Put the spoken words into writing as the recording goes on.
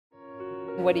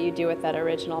What do you do with that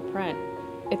original print?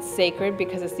 It's sacred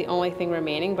because it's the only thing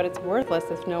remaining, but it's worthless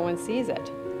if no one sees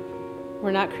it.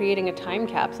 We're not creating a time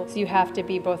capsule, so you have to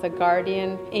be both a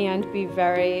guardian and be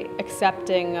very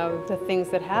accepting of the things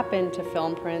that happen to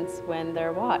film prints when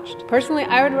they're watched. Personally,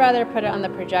 I would rather put it on the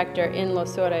projector in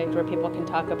L'Osore where people can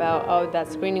talk about, oh,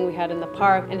 that screening we had in the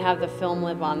park, and have the film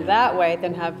live on that way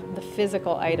than have the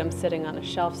physical item sitting on a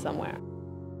shelf somewhere.